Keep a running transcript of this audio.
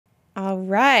All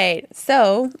right.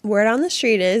 So, word on the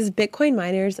street is Bitcoin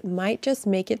miners might just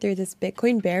make it through this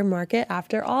Bitcoin bear market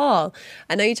after all.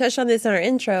 I know you touched on this in our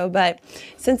intro, but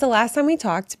since the last time we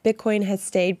talked, Bitcoin has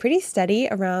stayed pretty steady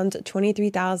around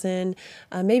 23,000,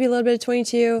 maybe a little bit of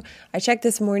 22. I checked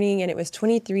this morning and it was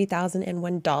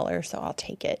 $23,001, so I'll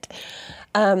take it.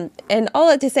 And all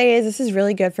that to say is this is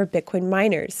really good for Bitcoin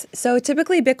miners. So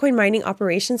typically Bitcoin mining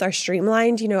operations are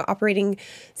streamlined, operating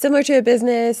similar to a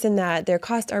business in that their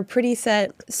costs are pretty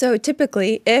set. So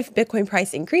typically if Bitcoin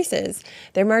price increases,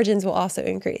 their margins will also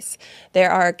increase. There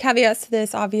are caveats to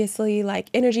this, obviously, like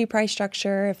energy price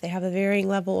structure, if they have a varying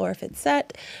level or if it's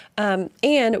set,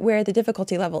 and where the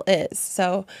difficulty level is.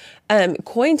 So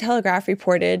Cointelegraph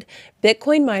reported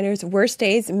Bitcoin miners' worst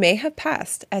days may have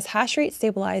passed as hash rate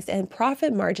stabilized and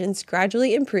profit margins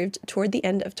gradually improved toward the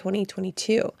end of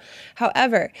 2022.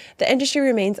 However, the industry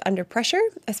remains under pressure,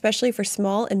 especially for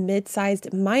small and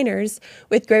mid-sized miners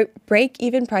with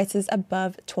break-even prices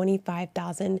above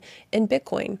 $25,000 in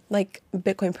Bitcoin, like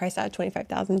Bitcoin price at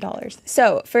 $25,000.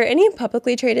 So for any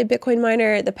publicly traded Bitcoin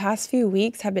miner, the past few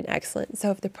weeks have been excellent.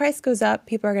 So if the price goes up,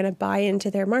 people are going to buy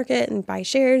into their market and buy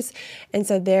shares, and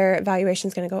so their valuation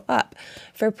is going to go up.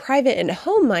 For private and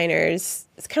home miners,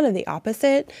 it's kind of the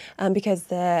opposite because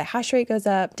the hash rate goes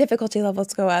up, difficulty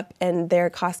levels go up, and their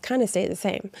costs kind of stay the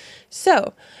same.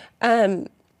 So,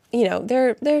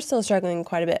 they're still struggling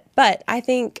quite a bit. But I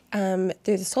think through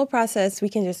this whole process, we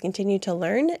can just continue to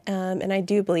learn. And I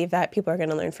do believe that people are going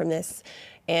to learn from this,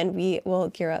 and we will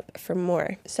gear up for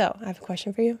more. So I have a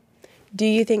question for you. Do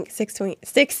you think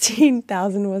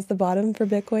 16,000 was the bottom for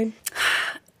Bitcoin?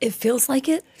 It feels like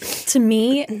it to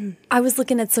me. I was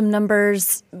looking at some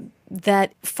numbers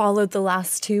that followed the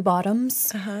last two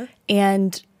bottoms,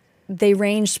 and they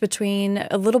ranged between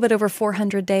a little bit over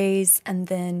 400 days, and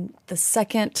then the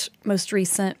second most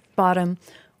recent bottom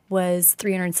was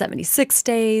 376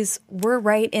 days. We're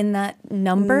right in that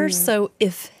number. So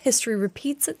if history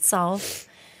repeats itself,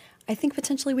 I think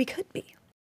potentially we could be.